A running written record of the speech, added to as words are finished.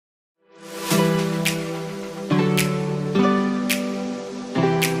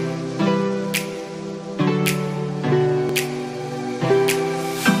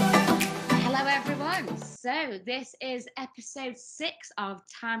this is episode 6 of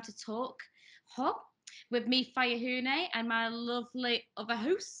Time to Talk Hub with me, Fyer-Huné, and my lovely other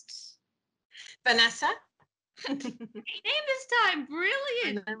host, Vanessa. Name this time,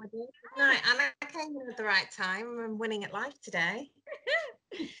 brilliant. I did. No, and I came in at the right time. I'm winning at life today.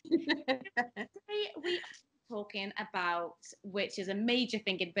 Today we are talking about, which is a major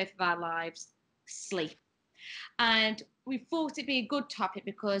thing in both of our lives, sleep. And we thought it'd be a good topic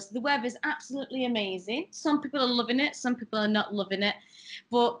because the weather's absolutely amazing. Some people are loving it, some people are not loving it.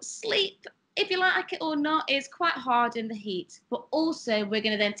 But sleep, if you like it or not, is quite hard in the heat. But also, we're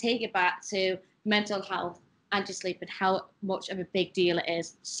going to then take it back to mental health and your sleep and how much of a big deal it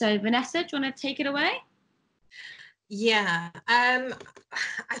is. So, Vanessa, do you want to take it away? Yeah, I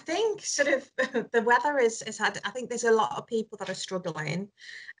think sort of the weather is had. I think there's a lot of people that are struggling.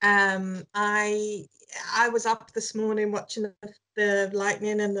 I was up this morning watching the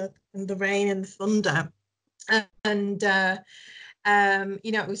lightning and the rain and the thunder, and it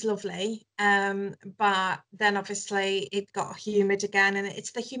was lovely. But then obviously it got humid again, and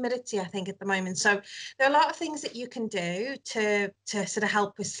it's the humidity, I think, at the moment. So there are a lot of things that you can do to sort of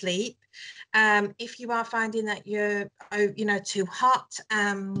help with sleep. If you are finding that you're, too hot,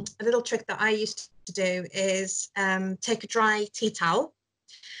 a little trick that I used to do is take a dry tea towel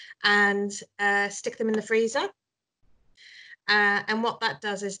and stick them in the freezer. And what that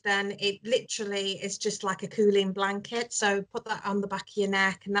does is then it literally is just like a cooling blanket. So put that on the back of your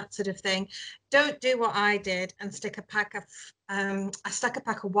neck and that sort of thing. Don't do what I did and stick a pack of I stuck a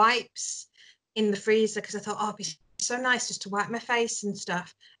pack of wipes in the freezer because I thought, oh, it'd be so nice just to wipe my face and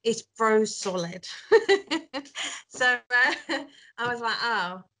stuff. It froze solid. So I was like,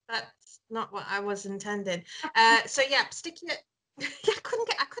 oh, that's not what I was intending. So yeah, stick your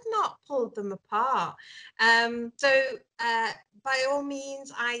I could not pull them apart. By all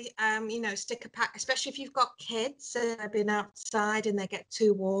means, I stick a pack, especially if you've got kids that have been outside and they get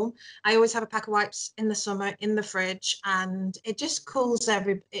too warm. I always have a pack of wipes in the summer in the fridge, and it just cools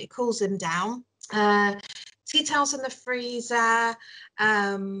them down. Tea towels in the freezer,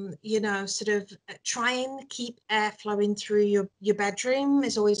 sort of try and keep air flowing through your bedroom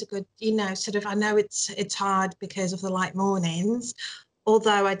is always a good, I know it's hard because of the light mornings,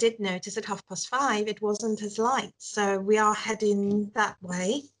 although I did notice at 5:30 it wasn't as light, so we are heading that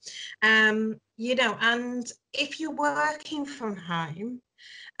way. And if you're working from home,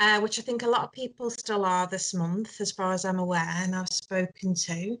 which I think a lot of people still are this month, as far as I'm aware, and I've spoken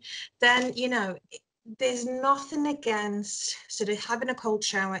to, then, there's nothing against sort of having a cold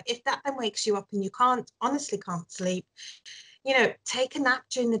shower. If that then wakes you up and you honestly can't sleep, take a nap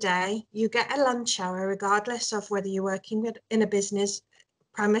during the day. You get a lunch shower, regardless of whether you're working in a business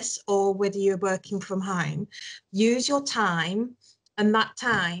premise or whether you're working from home. Use your time and that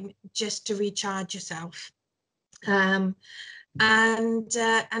time just to recharge yourself. And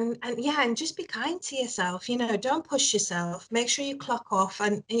just be kind to yourself. Don't push yourself. Make sure you clock off.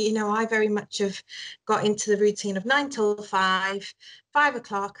 And I very much have got into the routine of 9 till 5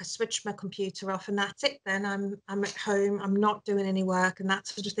 o'clock. I switch my computer off, and that's it. Then I'm at home. I'm not doing any work and that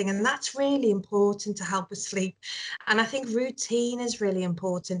sort of thing. And that's really important to help with sleep. And I think routine is really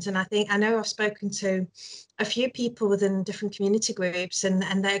important. And I know I've spoken to a few people within different community groups, and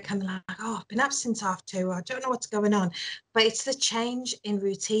they're kind of like, oh, I've been up since 2:30. I don't know what's going on. But it's the change in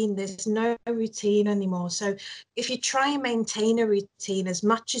routine. There's no routine anymore. So if you try and maintain a routine as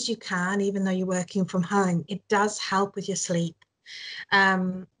much as you can, even though you're working from home, it does help with your sleep.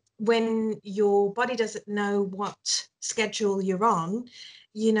 When your body doesn't know what schedule you're on,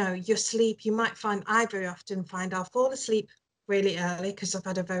 your sleep, you might find, I very often find I'll fall asleep really early because I've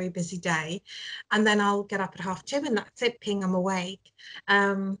had a very busy day, and then I'll get up at 2:30 and that's it, ping, I'm awake.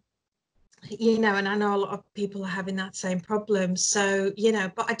 And I know a lot of people are having that same problem. So,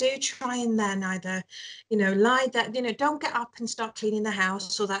 but I do try and then either, lie that, don't get up and start cleaning the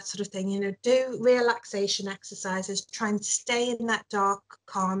house or that sort of thing, do relaxation exercises, try and stay in that dark,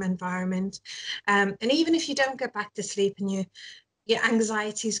 calm environment. And even if you don't get back to sleep and your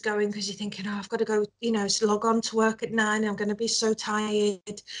anxiety is going because you're thinking, oh, I've got to go, log on to work at 9, I'm going to be so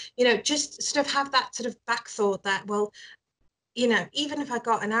tired, just sort of have that sort of back thought that, well, even if I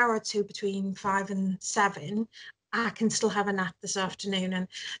got an hour or two between 5 and 7, I can still have a nap this afternoon.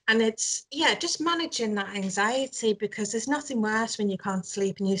 And it's, just managing that anxiety, because there's nothing worse when you can't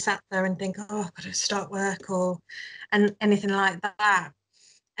sleep and you sat there and think, oh, I've got to start work and anything like that.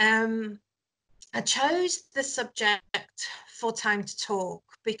 I chose the subject for Time to Talk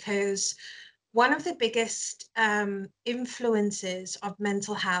because one of the biggest influences of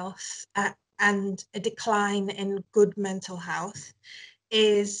mental health and a decline in good mental health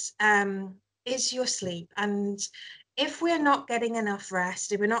is is your sleep. And if we're not getting enough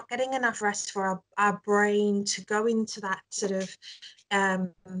rest, if we're not getting enough rest for our brain to go into that sort of, I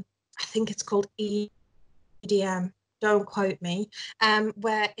think it's called EDM, don't quote me,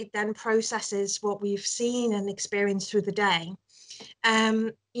 where it then processes what we've seen and experienced through the day,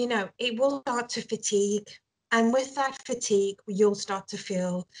 it will start to fatigue. And with that fatigue, you'll start to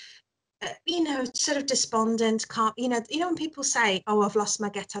feel, sort of despondent, can't, when people say, oh, I've lost my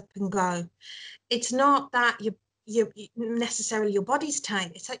get up and go, it's not that you necessarily your body's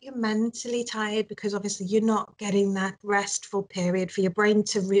tired, it's that you're mentally tired, because obviously you're not getting that restful period for your brain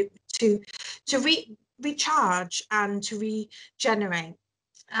to recharge and to regenerate.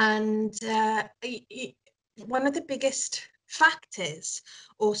 And one of the biggest factors,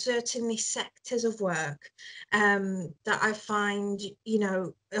 or certainly sectors of work, that I find,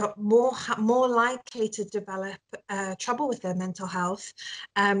 more likely to develop trouble with their mental health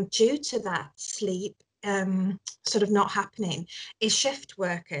due to that sleep sort of not happening, is shift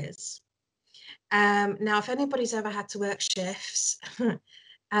workers. Now, if anybody's ever had to work shifts,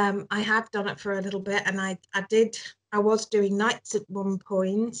 I have done it for a little bit, and I was doing nights at one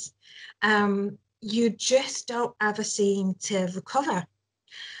point. You just don't ever seem to recover.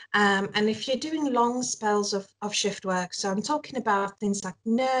 And if you're doing long spells of shift work, so I'm talking about things like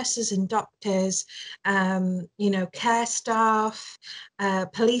nurses and doctors, care staff,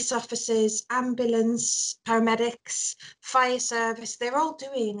 police officers, ambulance, paramedics, fire service, they're all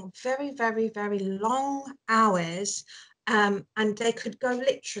doing very, very, very long hours. And they could go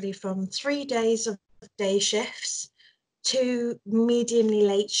literally from 3 days of day shifts to mediumly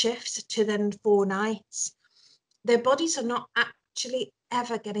late shifts to then 4 nights. Their bodies are not actually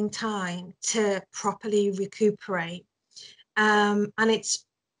ever getting time to properly recuperate. And it's,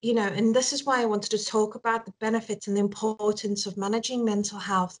 and this is why I wanted to talk about the benefits and the importance of managing mental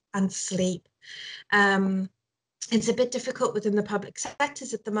health and sleep. It's a bit difficult within the public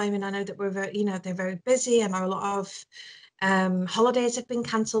sectors at the moment. I know that we're very, they're very busy, and a lot of holidays have been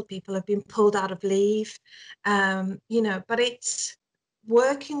cancelled, people have been pulled out of leave, but it's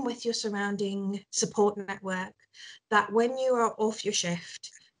working with your surrounding support network, that when you are off your shift,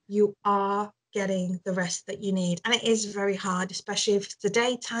 you are getting the rest that you need. And it is very hard, especially if it's the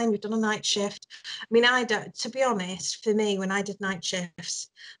daytime, you've done a night shift. I mean, I don't, to be honest, for me, when I did night shifts,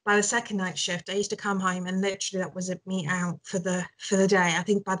 by the second night shift, I used to come home and literally that was it, me out for the day. I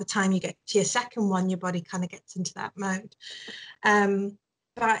think by the time you get to your second one, your body kind of gets into that mode.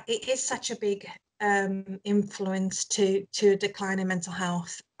 But it is such a big influence to a decline in mental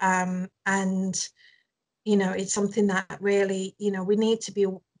health. And it's something that really, we need to be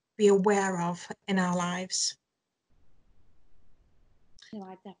aware of in our lives. No,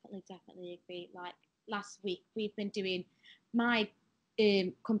 I definitely agree. Like last week, we've been doing my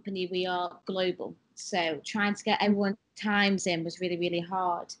company. We are global, so trying to get everyone's times in was really, really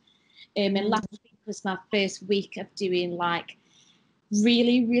hard. And last week was my first week of doing like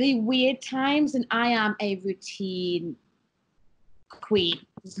really, really weird times, and I am a routine queen.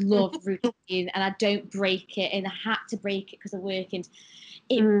 Just love routine, and I don't break it. And I had to break it because I work, and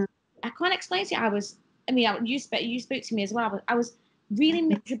I can't explain to you. You spoke to me as well. I was really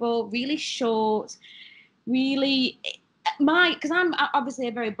miserable, really short, because I'm obviously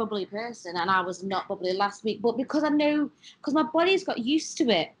a very bubbly person, and I was not bubbly last week. But because my body's got used to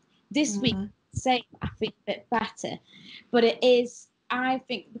it, this week, same, I feel a bit better. But it is, I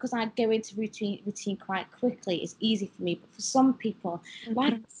think, because I go into routine quite quickly, it's easy for me. But for some people,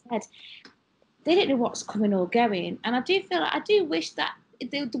 like I said, they don't know what's coming or going. And I do wish that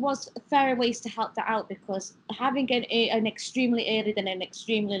there was fairer ways to help that out, because having an extremely early than an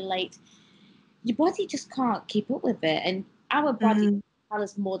extremely late, your body just can't keep up with it. And our body tell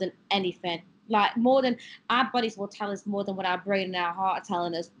us more than anything. Like our bodies will tell us more than what our brain and our heart are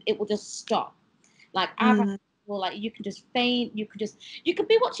telling us. It will just stop. Like like you can just faint. You could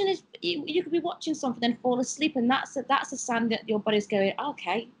be watching this. You could be watching something and fall asleep, and that's a sign that your body's going,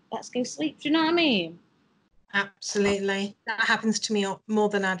 okay, let's go sleep. Do you know what I mean? Absolutely. That happens to me more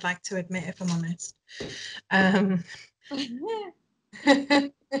than I'd like to admit, if I'm honest.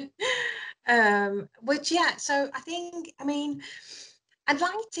 So I think, I'd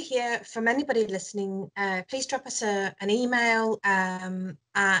like to hear from anybody listening. Please drop us an email.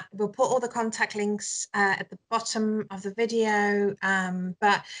 We'll put all the contact links at the bottom of the video.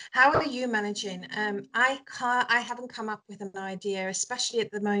 But how are you managing? I haven't come up with an idea, especially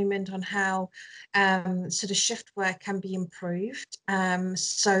at the moment, on how sort of shift work can be improved,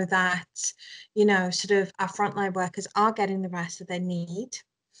 so that sort of our frontline workers are getting the rest that they need.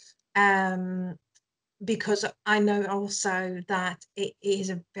 because I know also that it is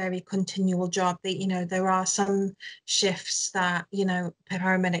a very continual job. That, you know, there are some shifts that, you know,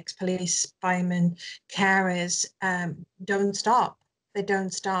 paramedics, police, firemen, carers don't stop. They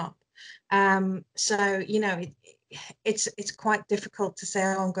don't stop. So, you know, it's quite difficult to say,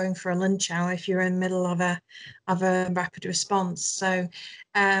 oh, I'm going for a lunch hour if you're in the middle of a rapid response. So,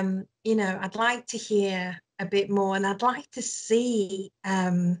 you know, I'd like to hear a bit more, and I'd like to see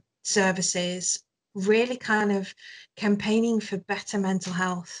services really kind of campaigning for better mental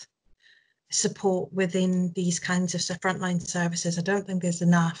health support within these kinds of frontline services. I don't think there's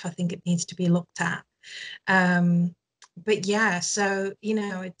enough. I think it needs to be looked at. But yeah, so, you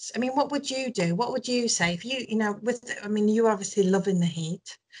know, it's, I mean, what would you do? What would you say if you know, I mean, you're obviously loving the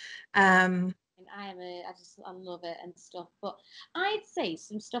heat. And I love it and stuff. But I'd say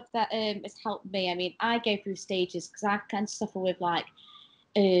some stuff that has helped me. I mean, I go through stages because I can suffer with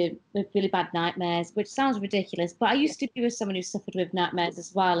really bad nightmares, which sounds ridiculous, but I used to be with someone who suffered with nightmares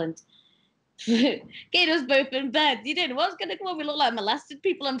as well, and getting us both in bed. You don't know what's going to come on. We look like molested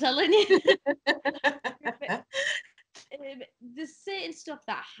people, I'm telling you. There's certain stuff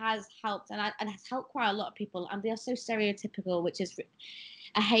that has helped, and has helped quite a lot of people, and they are so stereotypical, which is,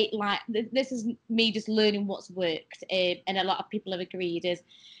 I hate, like, this is me just learning what's worked, and a lot of people have agreed, is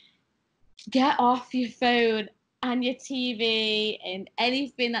get off your phone and your TV and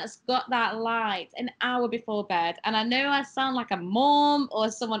anything that's got that light an hour before bed. And I know I sound like a mom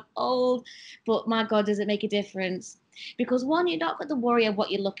or someone old, but my God, does it make a difference? Because one, you're not got to worry of what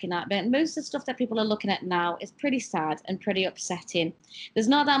you're looking at, but most of the stuff that people are looking at now is pretty sad and pretty upsetting. There's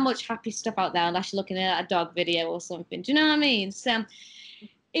not that much happy stuff out there unless you're looking at a dog video or something. Do you know what I mean? So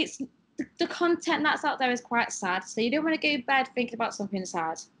it's the content that's out there is quite sad. So you don't want to go to bed thinking about something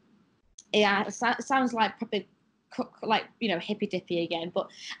sad. Yeah, it sounds like probably like, you know, hippy dippy again, but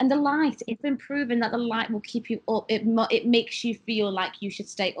and the light, it's been proven that the light will keep you up. It makes you feel like you should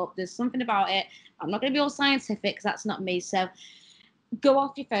stay up. There's something about it. I'm not going to be all scientific because that's not me. So go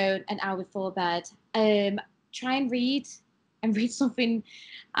off your phone an hour before bed. Try and read something.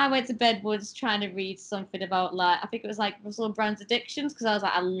 I went to bed once trying to read something about, like, I think it was like Russell Brand's Addictions, because I was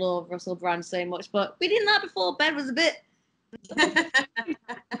like, I love Russell Brand so much, but reading that before bed was a bit.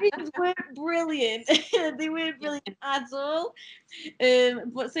 Things weren't brilliant. They weren't brilliant at all.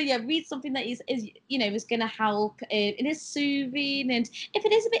 But so yeah, read something that is you know, is going to help. It is soothing, and if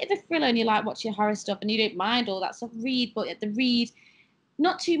it is a bit of a thriller and you like watching horror stuff and you don't mind all that stuff, read. But the read,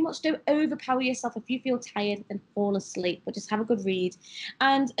 not too much. Don't overpower yourself. If you feel tired, then fall asleep. But just have a good read.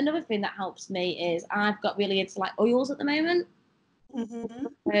 And another thing that helps me is I've got really into like oils at the moment. Mm-hmm.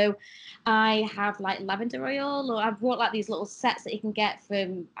 So I have like lavender oil, or I've brought like these little sets that you can get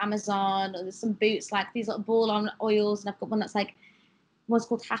from Amazon, or there's some boots, like these little ball on oils, and I've got one that's like, one's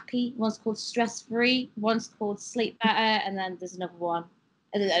called Happy, one's called Stress Free, one's called Sleep Better, and then there's another one.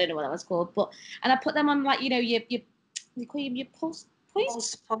 I don't know what that one's called, but and I put them on, like, you know, you call them your pulse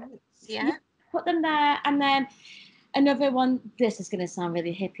points. Yeah. You put them there, and then another one. This is gonna sound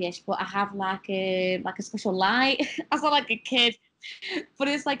really hippie-ish, but I have like a special light. I sound like a kid, but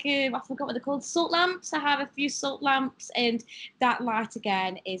it's like I forgot what they're called. Salt lamps. I have a few salt lamps, and that light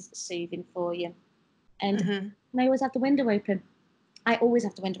again is soothing for you. And I always have the window open. I always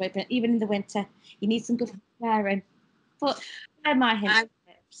have the window open, even in the winter. You need some good airing. But they're my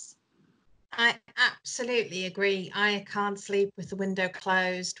hints. I absolutely agree. I can't sleep with the window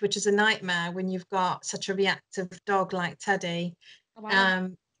closed, which is a nightmare when you've got such a reactive dog like Teddy. Oh, wow.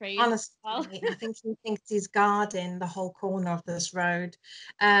 Honestly, I think he thinks he's guarding the whole corner of this road.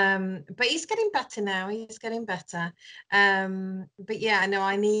 But he's getting better now. He's getting better. But yeah, no,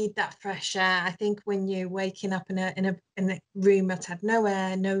 I need that fresh air. I think when you're waking up in a room that's had no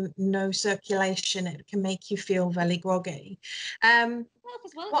air, no circulation, it can make you feel very groggy.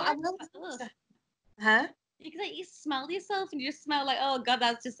 What I will say, huh? You can, like, you smell yourself and you just smell like, oh God,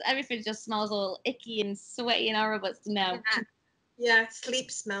 that's just, everything just smells all icky and sweaty and horrible. It's no. Yeah, sleep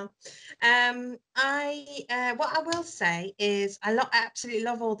smell. What I will say is I absolutely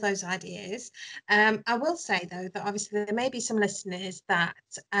love all those ideas. I will say though that obviously there may be some listeners that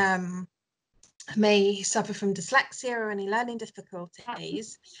may suffer from dyslexia or any learning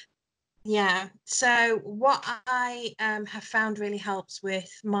difficulties. Yeah. So what I have found really helps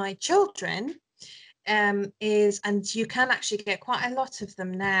with my children is, and you can actually get quite a lot of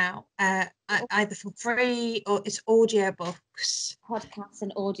them now, either for free or it's audiobooks. Podcasts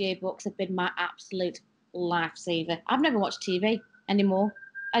and audiobooks have been my absolute lifesaver. I've never watched TV anymore.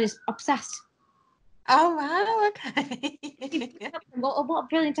 I just obsessed. Oh wow, okay. What a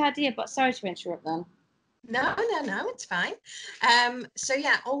brilliant idea, but sorry to interrupt then. No, it's fine. So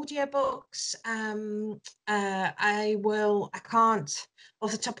yeah, audiobooks. I can't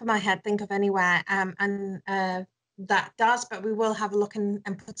off the top of my head think of anywhere and that does, but we will have a look and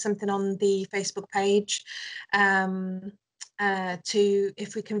put something on the Facebook page to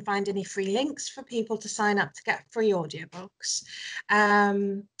if we can find any free links for people to sign up to get free audiobooks.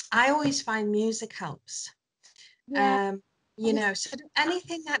 I always find music helps. Yeah. Sort of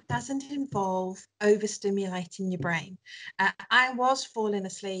anything that doesn't involve overstimulating your brain. I was falling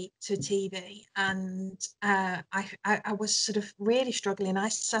asleep to TV, and I was sort of really struggling. I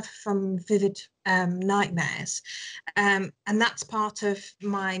suffer from vivid nightmares, and that's part of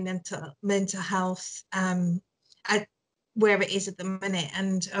my mental health. Where it is at the minute,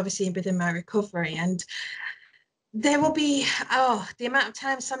 and obviously within my recovery, and there will be, the amount of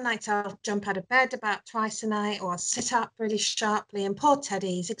times some nights I'll jump out of bed about twice a night, or I'll sit up really sharply, and poor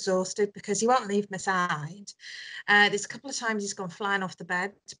Teddy's exhausted because he won't leave my side. There's a couple of times he's gone flying off the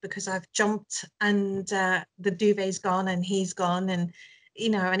bed because I've jumped and the duvet's gone and he's gone, and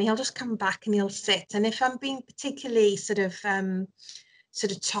and he'll just come back and he'll sit. And if I'm being particularly sort of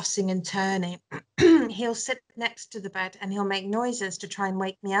tossing and turning, he'll sit next to the bed and he'll make noises to try and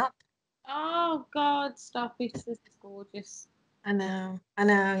wake me up. Oh God, stop it! This is gorgeous. I know.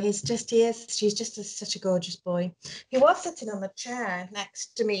 He's just such a gorgeous boy. He was sitting on the chair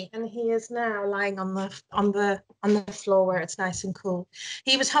next to me, and he is now lying on the floor where it's nice and cool.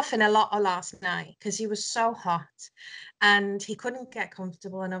 He was huffing a lot last night because he was so hot, and he couldn't get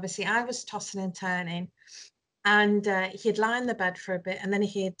comfortable. And obviously, I was tossing and turning, and he'd lie in the bed for a bit, and then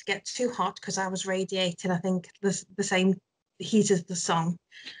he'd get too hot because I was radiating. I think the same heat as the sun.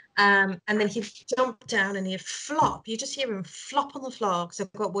 And then he'd jump down and he'd flop. You just hear him flop on the floor because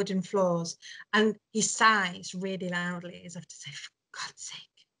I've got wooden floors. And he sighs really loudly as if to say, for God's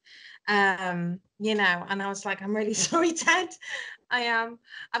sake. And I was like, I'm really sorry, Ted. I am.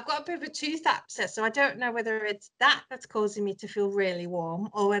 I've got a bit of a tooth abscess, so I don't know whether it's that's causing me to feel really warm,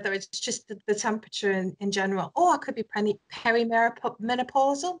 or whether it's just the temperature in general. Or I could be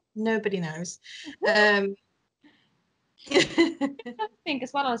perimenopausal. Nobody knows. I think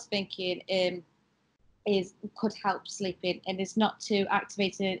as well. I was thinking is could help sleeping, and it's not too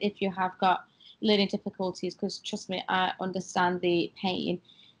activated if you have got learning difficulties. Because trust me, I understand the pain.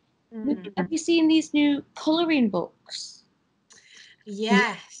 Have you seen these new colouring books?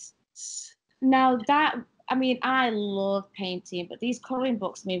 Yes. Now that, I mean, I love painting, but these colouring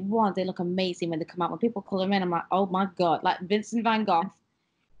books, I mean, one, they look amazing when they come out. When people colour them in, I'm like, oh my God, like Vincent van Gogh.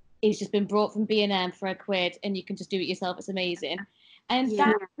 It's just been brought from B&M for £1, and you can just do it yourself. It's amazing. And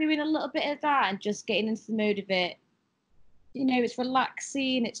that, doing a little bit of that and just getting into the mode of it, it's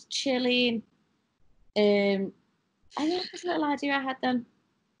relaxing, it's chilling. I know that's a little idea I had then.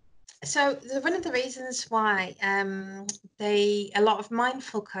 So one of the reasons why a lot of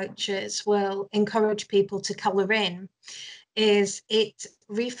mindful coaches will encourage people to colour in is it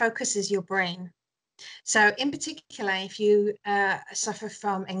refocuses your brain. So in particular, if you suffer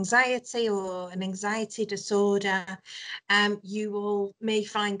from anxiety or an anxiety disorder, you may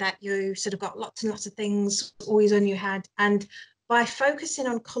find that you sort of got lots and lots of things always on your head. And by focusing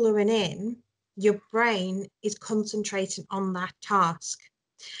on colouring in, your brain is concentrating on that task.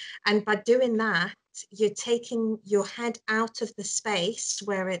 And by doing that, you're taking your head out of the space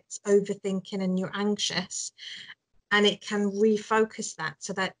where it's overthinking and you're anxious, and it can refocus that,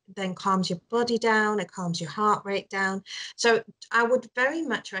 so that then calms your body down, it calms your heart rate down. So I would very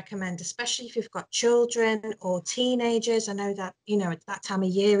much recommend, especially if you've got children or teenagers. I know that, it's that time of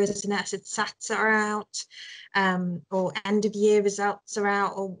year, isn't it? SATs are out, or end of year results are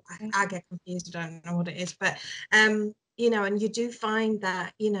out, or I get confused, I don't know what it is, but and you do find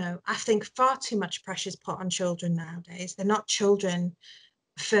that, I think far too much pressure is put on children nowadays. They're not children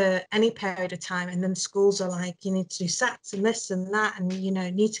for any period of time, and then schools are like, you need to do SATs and this and that, and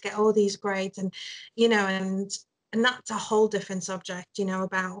need to get all these grades, and and that's a whole different subject,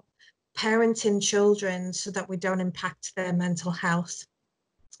 about parenting children so that we don't impact their mental health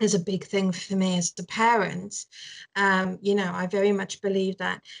is a big thing for me as a parent. I very much believe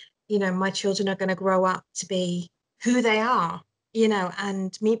that my children are going to grow up to be who they are,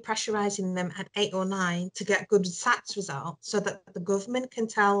 and me pressurizing them at 8 or 9 to get good SATs results so that the government can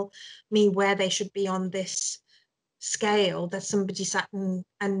tell me where they should be on this scale that somebody sat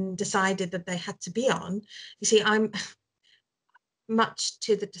and decided that they had to be on. You see, I'm much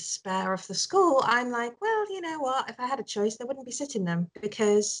to the despair of the school. I'm like, well, you know what? If I had a choice, they wouldn't be sitting them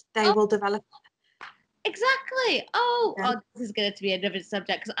because they will develop. Exactly. Oh, this is going to be another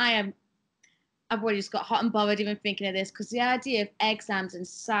subject because I've already just got hot and bothered even thinking of this, because the idea of exams and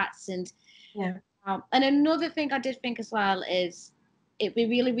SATs and And another thing I did think as well is it'd be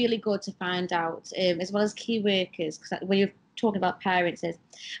really, really good to find out, as well as key workers, because when you're talking about parents, is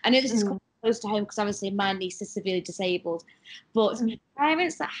I know this is quite close to home because obviously my niece is severely disabled, but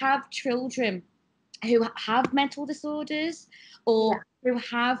parents that have children who have mental disorders or who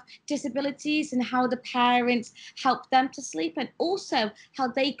have disabilities, and how the parents help them to sleep, and also how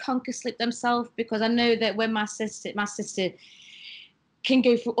they conquer sleep themselves. Because I know that when my sister can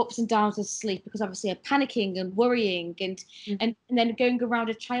go through ups and downs of sleep because obviously I'm panicking and worrying and then going around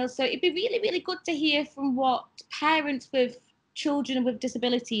a child. So it'd be really, really good to hear from what parents with children with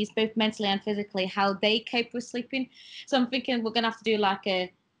disabilities, both mentally and physically, how they cope with sleeping. So I'm thinking we're going to have to do like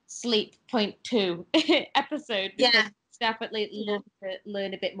a sleep point 2 episode, because definitely love to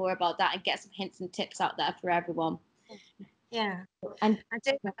learn a bit more about that and get some hints and tips out there for everyone. Yeah, and I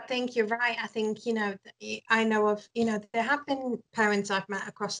think you're right. I think, I know of, there have been parents I've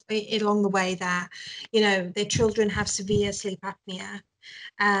met along the way that, their children have severe sleep apnea,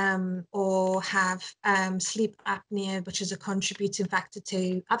 or have sleep apnea, which is a contributing factor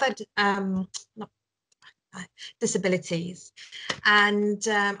to other disabilities. And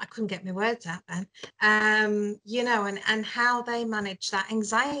I couldn't get my words out then, and how they manage that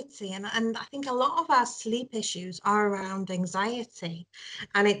anxiety. And I think a lot of our sleep issues are around anxiety,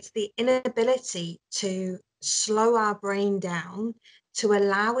 and it's the inability to slow our brain down to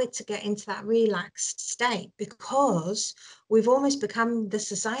allow it to get into that relaxed state, because we've almost become the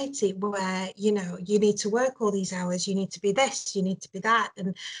society where, you need to work all these hours, you need to be this, you need to be that.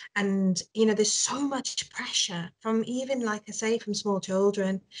 And there's so much pressure from, even like I say, from small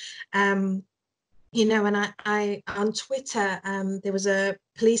children. And I on Twitter, there was a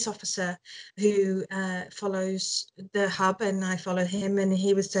police officer who follows the hub, and I follow him, and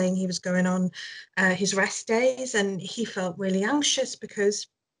he was saying he was going on his rest days, and he felt really anxious because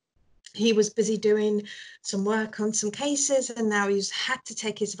he was busy doing some work on some cases, and now he's had to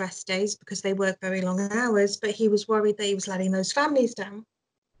take his rest days because they work very long hours, but he was worried that he was letting those families down.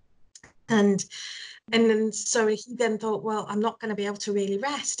 And then so he then thought, well, I'm not going to be able to really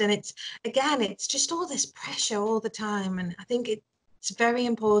rest. And it's just all this pressure all the time. And I think it's very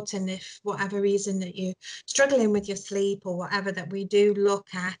important, if whatever reason that you're struggling with your sleep or whatever, that we do look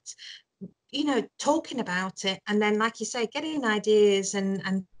at, talking about it. And then, like you say, getting ideas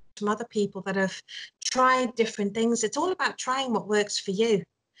and from other people that have tried different things. It's all about trying what works for you.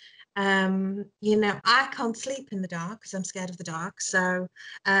 I can't sleep in the dark because I'm scared of the dark. So,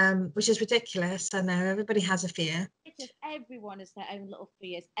 which is ridiculous. I know everybody has a fear. It is. Everyone has their own little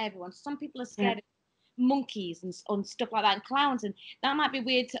fears. Everyone. Some people are scared of monkeys and stuff like that, and clowns, and that might be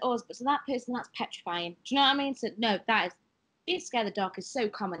weird to us, but to that person, that's petrifying. Do you know what I mean? So no, that is, being scared of the dark is so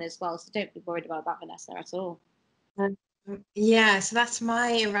common as well. So don't be worried about that, Vanessa, at all. Yeah, so that's my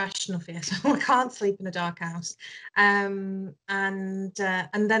irrational fear. So I can't sleep in a dark house. And then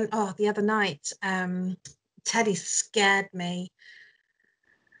the other night, Teddy scared me.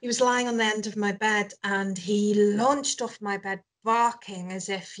 He was lying on the end of my bed, and he launched off my bed barking as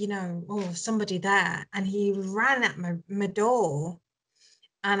if, somebody there. And he ran at my door,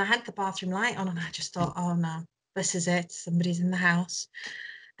 and I had the bathroom light on, and I just thought, oh no, this is it. Somebody's in the house.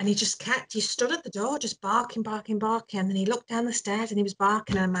 And he stood at the door just barking. And then he looked down the stairs and he was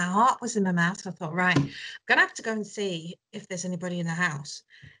barking, and my heart was in my mouth. I thought, right, I'm going to have to go and see if there's anybody in the house.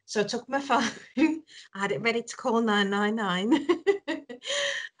 So I took my phone, I had it ready to call 999.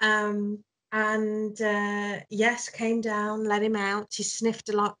 Yes, came down, let him out. He sniffed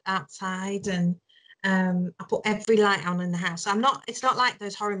a lot outside, and I put every light on in the house. It's not like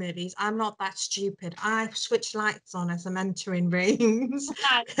those horror movies. I'm not that stupid. I switch lights on as I'm entering rooms.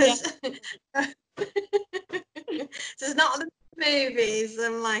 So it's not the movies.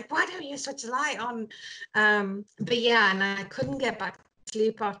 I'm like, why don't you switch the light on? But yeah, and I couldn't get back to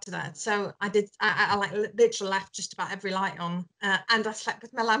sleep after that. So I did. I like literally left just about every light on, and I slept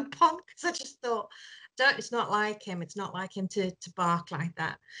with my lamp on because I just thought, it's not like him. It's not like him to bark like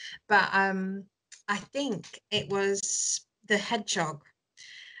that. But I think it was the hedgehog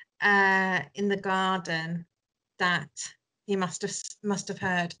in the garden that he must have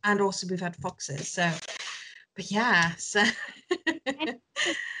heard, and also we've had foxes. So, but yeah, so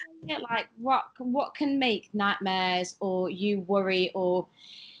like what can make nightmares or you worry, or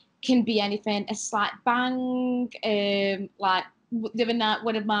can be anything, a slight bang, like the other night,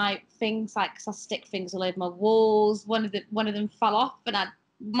 one of my things, like, 'cause I stick things all over my walls, one of them fell off, and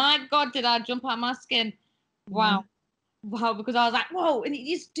my God, did I jump out of my skin. Wow. Because I was like, whoa. And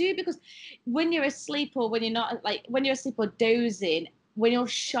you just do, because when you're asleep, or when you're not, like when you're asleep or dozing, when you're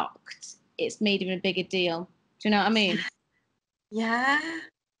shocked, it's made even a bigger deal. Do you know what I mean? yeah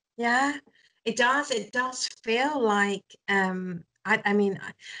It does. It does feel like but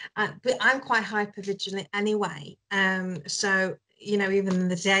I'm quite hypervigilant anyway. So even in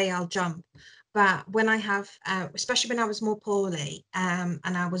the day I'll jump. But when I have, especially when I was more poorly, and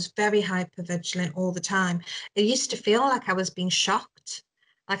I was very hypervigilant all the time, it used to feel like I was being shocked.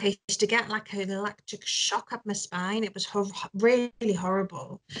 Like I used to get like an electric shock up my spine. It was really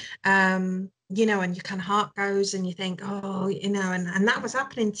horrible. And your kind of heart goes and you think, oh, and that was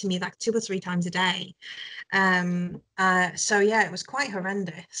happening to me like 2 or 3 times a day. So yeah, it was quite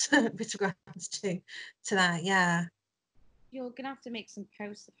horrendous with regards to that. Yeah. You're gonna have to make some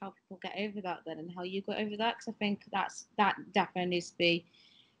posts of how people get over that then, and how you got over that, because I think that definitely needs to be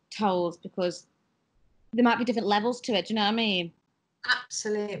told, because there might be different levels to it. Do you know what I mean?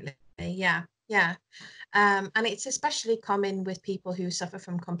 Absolutely. Yeah. Yeah. And it's especially common with people who suffer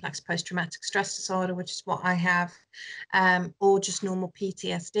from complex post-traumatic stress disorder, which is what I have, or just normal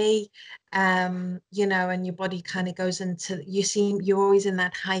PTSD, and your body kind of goes into, you're always in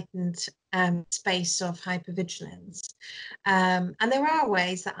that heightened space of hypervigilance. And there are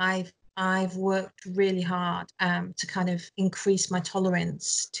ways that I've worked really hard to kind of increase my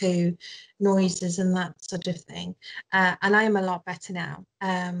tolerance to noises and that sort of thing. And I am a lot better now.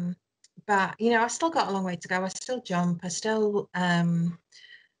 But I still got a long way to go. I still jump. I still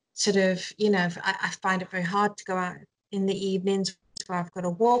sort of, I find it very hard to go out in the evenings where I've got to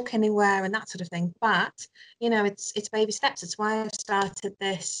walk anywhere and that sort of thing. But it's baby steps. It's why I've started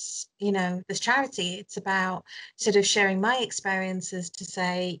this, this charity. It's about sort of sharing my experiences to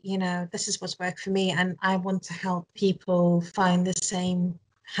say, this is what's worked for me, and I want to help people find the same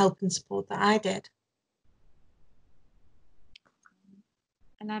help and support that I did.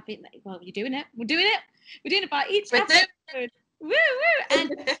 And I've been like, well, you're doing it. We're doing it. We're doing it by each We're episode. Woo woo!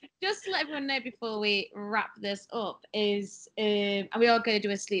 And just to let everyone know before we wrap this up is, and we are going to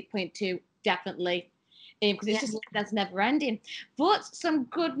do a sleep point too, definitely, because it's just that's never ending. But some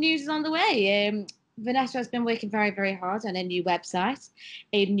good news is on the way. Vanessa has been working very, very hard on a new website,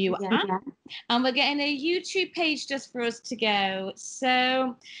 a new app, and we're getting a YouTube page just for us to go.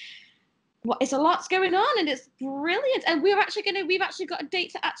 So it's a lot's going on, and it's brilliant. And we've actually got a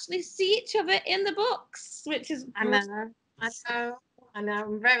date to actually see each other in the books, which is I know.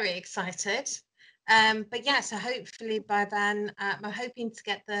 I'm very excited. But yeah, so hopefully by then, I'm hoping to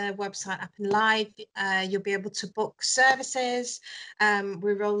get the website up and live. You'll be able to book services.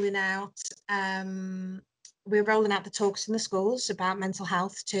 We're rolling out the talks in the schools about mental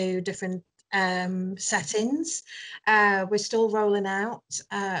health to different settings. We're still rolling out,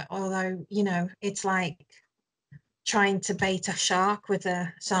 although it's like trying to bait a shark with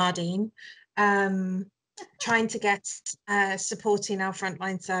a sardine. Trying to get supporting our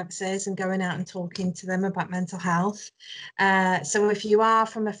frontline services and going out and talking to them about mental health. So if you are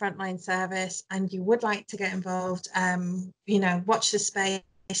from a frontline service and you would like to get involved, watch the space.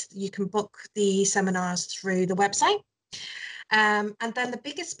 You can book the seminars through the website. And then the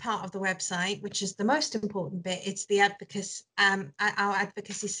biggest part of the website, which is the most important bit, it's the our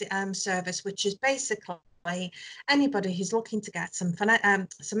advocacy service, which is basically anybody who's looking to get some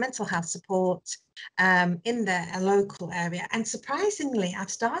mental health support in their local area. And surprisingly, I've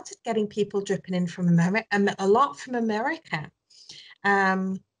started getting people dripping in from America, a lot from America.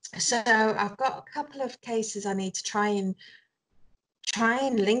 So I've got a couple of cases I need to try and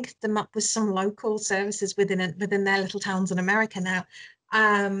link them up with some local services within their little towns in America now.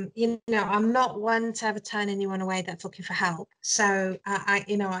 I'm not one to ever turn anyone away that's looking for help. So I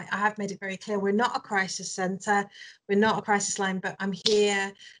have made it very clear, we're not a crisis centre, we're not a crisis line, but I'm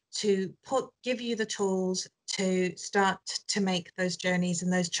here to give you the tools to start to make those journeys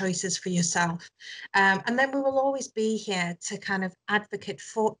and those choices for yourself. And then we will always be here to kind of advocate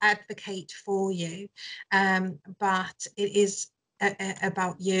for you. But it is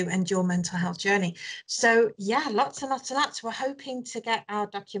about you and your mental health journey. So yeah, lots and lots and lots. We're hoping to get our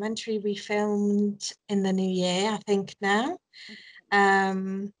documentary refilmed in the new year, I think now.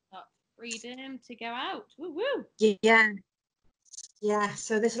 Freedom to go out. Woo woo. Yeah,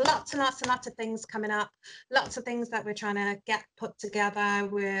 so there's lots and lots and lots of things coming up, lots of things that we're trying to get put together.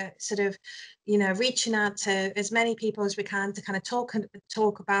 We're sort of, reaching out to as many people as we can to kind of talk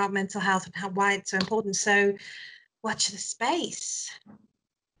about mental health and why it's so important. So watch the space.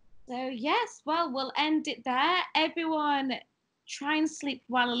 So yes, well, we'll end it there. Everyone, try and sleep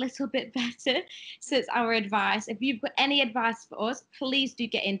well a little bit better. So it's our advice. If you've got any advice for us, please do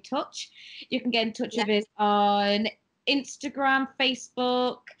get in touch. You can get in touch with us on Instagram,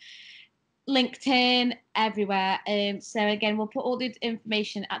 Facebook, LinkedIn, everywhere. So again, we'll put all the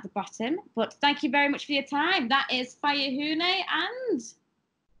information at the bottom. But thank you very much for your time. That is Fyer-Huné and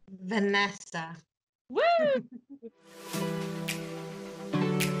Vanessa. Woo!